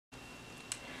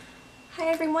Hi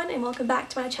everyone and welcome back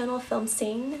to my channel Film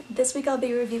Scene. This week I'll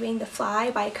be reviewing The Fly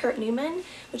by Kurt Newmann,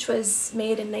 which was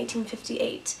made in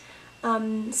 1958.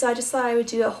 So I just thought I would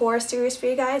do a horror series for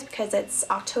you guys because it's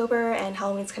October and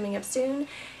Halloween's coming up soon,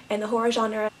 and the horror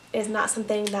genre is not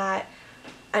something that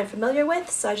I'm familiar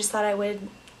with, so I just thought I would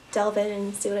delve in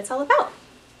and see what it's all about.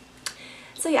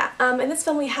 So yeah, in this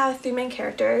film we have three main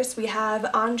characters. We have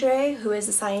Andre, who is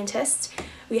a scientist,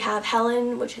 we have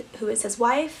Helen, who is his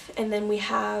wife, and then we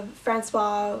have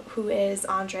Francois, who is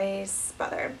Andre's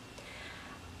brother.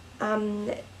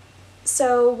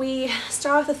 So we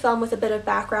start off the film with a bit of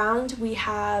background. We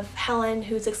have Helen,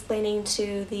 who's explaining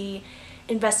to the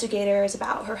investigators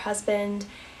about her husband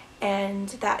and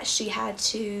that she had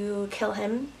to kill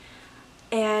him.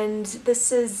 And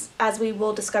this is, as we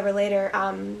will discover later,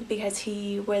 because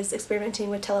he was experimenting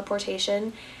with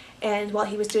teleportation, and while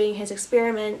he was doing his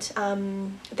experiment,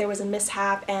 there was a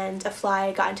mishap and a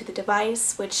fly got into the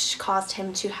device, which caused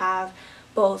him to have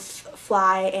both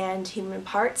fly and human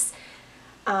parts.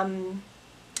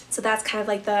 So that's kind of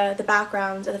like the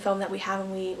background of the film that we have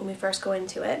when we first go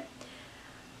into it.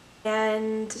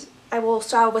 And I will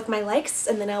start with my likes,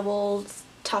 and then I will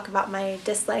talk about my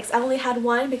dislikes. I only had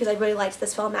one because I really liked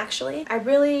this film actually. I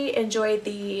really enjoyed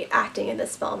the acting in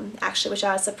this film actually, which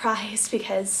I was surprised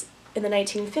because in the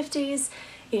 1950s,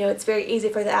 you know, it's very easy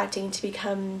for the acting to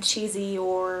become cheesy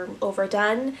or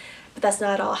overdone, but that's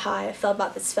not at all how I felt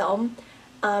about this film.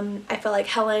 I felt like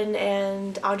Helen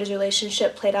and Andre's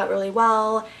relationship played out really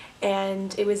well,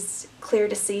 and it was clear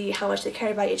to see how much they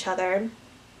cared about each other.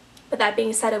 But that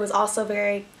being said, it was also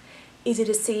very easy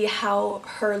to see how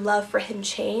her love for him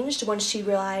changed once she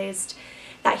realized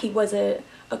that he was a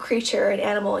creature, an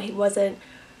animal, he wasn't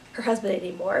her husband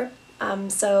anymore.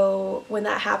 So when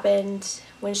that happened,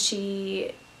 when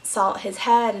she saw his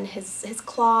head and his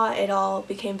claw, it all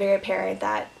became very apparent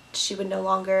that she would no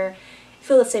longer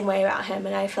feel the same way about him,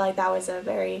 and I feel like that was a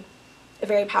very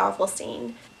powerful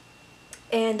scene.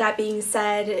 And that being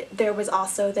said, there was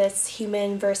also this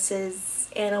human versus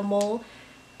animal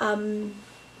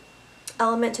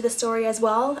element to the story as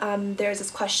well. There's this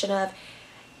question of,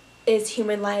 is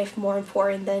human life more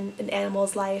important than an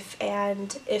animal's life,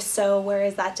 and if so, where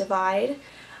is that divide?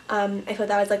 I feel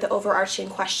that was like the overarching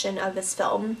question of this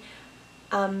film,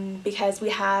 because we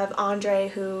have Andre,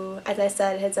 who, as I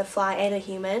said, is a fly and a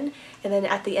human, and then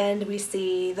at the end we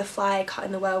see the fly caught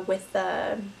in the web with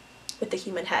the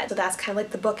human head. So that's kind of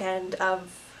like the bookend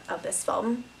of this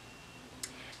film.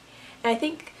 And I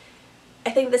think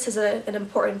this is an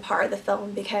important part of the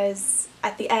film because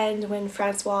at the end, when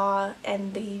Francois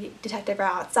and the detective are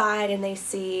outside and they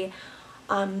see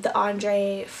the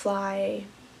Andre fly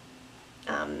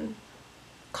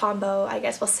combo, I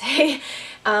guess we'll say,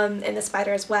 in the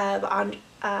spider's web,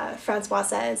 Francois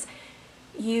says,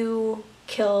 "You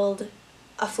killed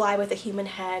a fly with a human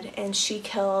head and she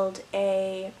killed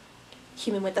a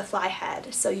human with a fly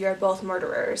head, so you're both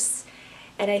murderers."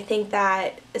 And I think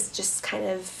that is just kind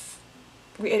of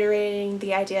reiterating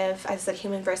the idea of, as I said,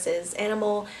 human versus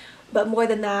animal, but more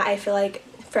than that, I feel like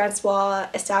Francois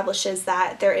establishes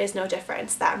that there is no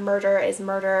difference, that murder is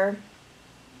murder,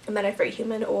 no matter if you're a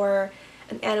human or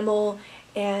an animal,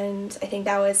 and I think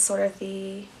that was sort of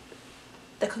the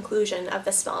conclusion of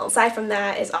this film. Aside from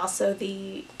that is also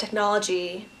the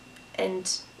technology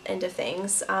end of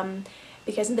things,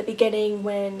 because in the beginning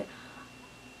when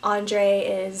Andre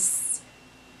is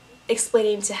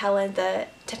explaining to Helen the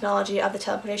technology of the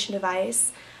teleportation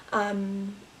device,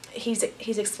 he's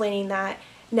explaining that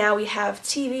now we have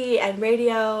TV and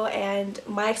radio, and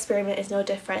my experiment is no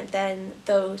different than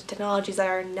those technologies that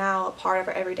are now a part of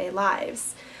our everyday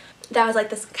lives. That was like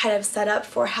this kind of setup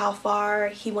for how far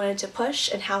he wanted to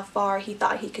push and how far he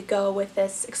thought he could go with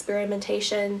this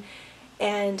experimentation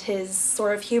and his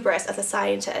sort of hubris as a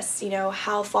scientist. You know,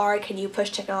 how far can you push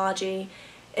technology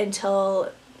until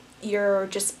you're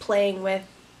just playing with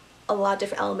a lot of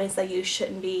different elements that you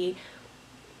shouldn't be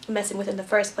messing with in the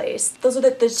first place. Those are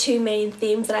the two main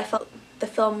themes that I felt the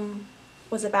film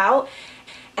was about,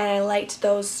 and I liked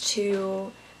those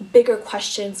two bigger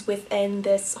questions within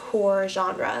this horror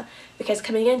genre, because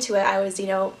coming into it I was, you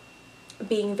know,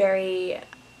 being very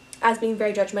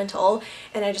judgmental,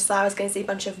 and I just thought I was going to see a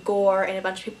bunch of gore and a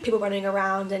bunch of people running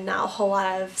around and not a whole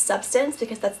lot of substance,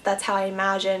 because that's how I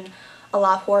imagine a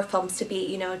lot of horror films to be,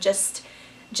 you know, just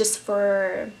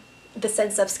for the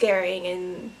sense of scaring,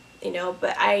 and you know,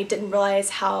 but I didn't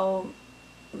realize how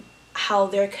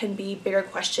there can be bigger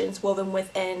questions woven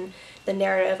within the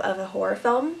narrative of a horror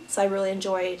film. So I really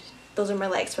enjoyed, those are my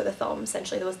likes for the film,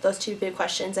 essentially, those two big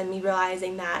questions, and me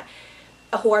realizing that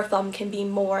a horror film can be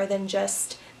more than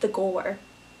just the gore.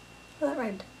 Oh, that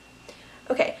rhymed.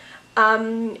 Okay,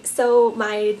 So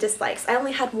my dislikes, I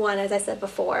only had one, as I said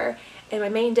before, and my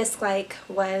main dislike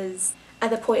was at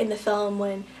the point in the film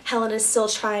when Helen is still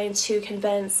trying to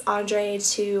convince Andre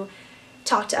to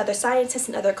talk to other scientists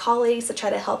and other colleagues to try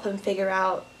to help him figure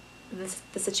out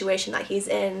the situation that he's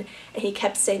in, and he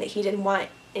kept saying that he didn't want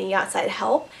any outside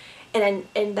help, and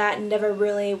that never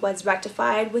really was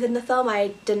rectified within the film.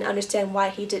 I didn't understand why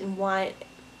he didn't want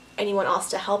anyone else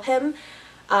to help him,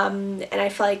 and I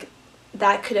feel like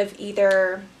that could have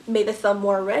either made the film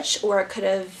more rich, or it could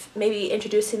have, maybe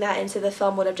introducing that into the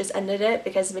film would have just ended it,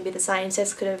 because maybe the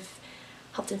scientists could have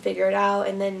helped him figure it out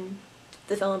and then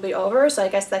the film would be over. So I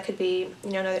guess that could be,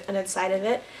 you know, another side of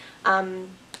it.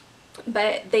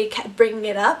 But they kept bringing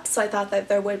it up, so I thought that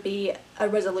there would be a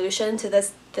resolution to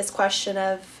this question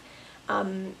of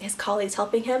his colleagues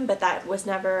helping him, but that was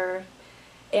never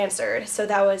answered. So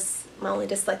that was my only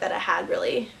dislike that I had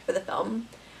really for the film.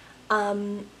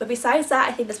 But besides that,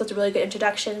 I think this was a really good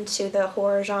introduction to the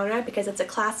horror genre, because it's a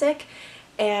classic,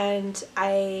 and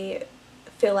I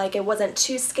feel like it wasn't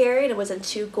too scary, and it wasn't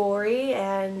too gory,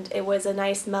 and it was a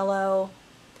nice mellow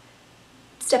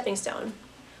stepping stone,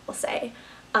 we'll say.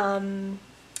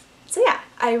 So yeah,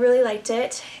 I really liked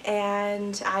it,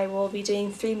 and I will be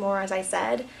doing 3 more, as I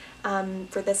said,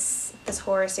 for this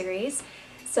horror series.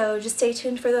 So just stay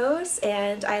tuned for those,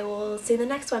 and I will see you in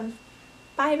the next one.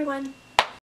 Bye everyone!